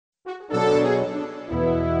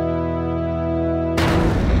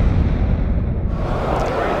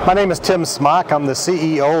My name is Tim Smock. I'm the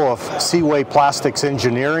CEO of Seaway Plastics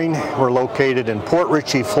Engineering. We're located in Port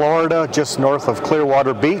Richey, Florida, just north of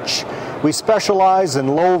Clearwater Beach. We specialize in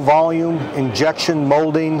low volume injection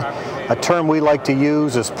molding. A term we like to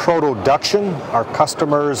use is protoduction. Our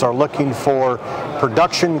customers are looking for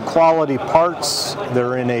production quality parts.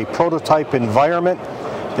 They're in a prototype environment.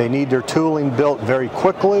 They need their tooling built very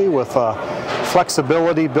quickly with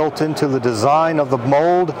flexibility built into the design of the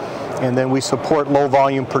mold. And then we support low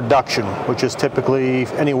volume production, which is typically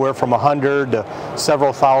anywhere from 100 to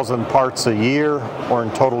several thousand parts a year or in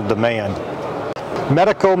total demand.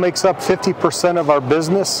 Medical makes up 50% of our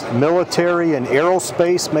business. Military and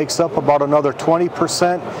aerospace makes up about another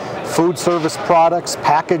 20%. Food service products,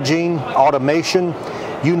 packaging, automation,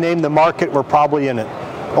 you name the market, we're probably in it.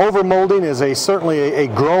 Overmolding is certainly a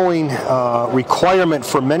growing requirement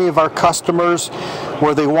for many of our customers,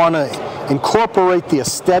 where they want to incorporate the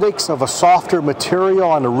aesthetics of a softer material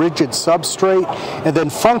on a rigid substrate and then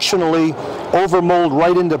functionally overmold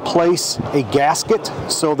right into place a gasket,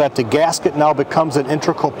 so that the gasket now becomes an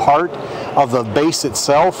integral part of the base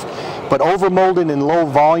itself. But overmolding in low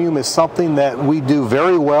volume is something that we do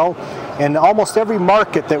very well, and almost every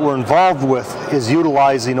market that we're involved with is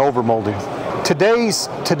utilizing overmolding. Today's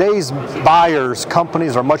buyers,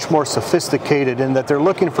 companies, are much more sophisticated in that they're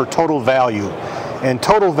looking for total value. And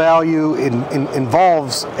total value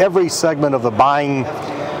involves every segment of the buying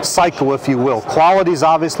cycle, if you will. Quality is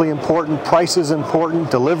obviously important, price is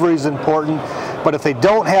important, delivery is important, but if they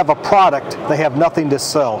don't have a product, they have nothing to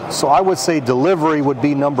sell. So I would say delivery would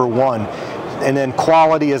be number one, and then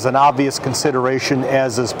quality is an obvious consideration,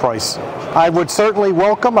 as is price. I would certainly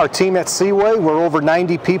welcome our team at Seaway. We're over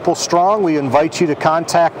 90 people strong. We invite you to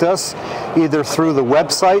contact us either through the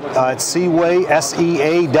website at Seaway,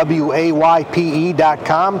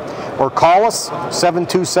 SEAWAYPE.com, or call us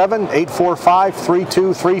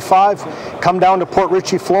 727-845-3235. Come down to Port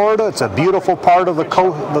Richey, Florida. It's a beautiful part of the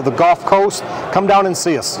Gulf Coast. Come down and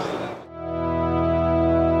see us.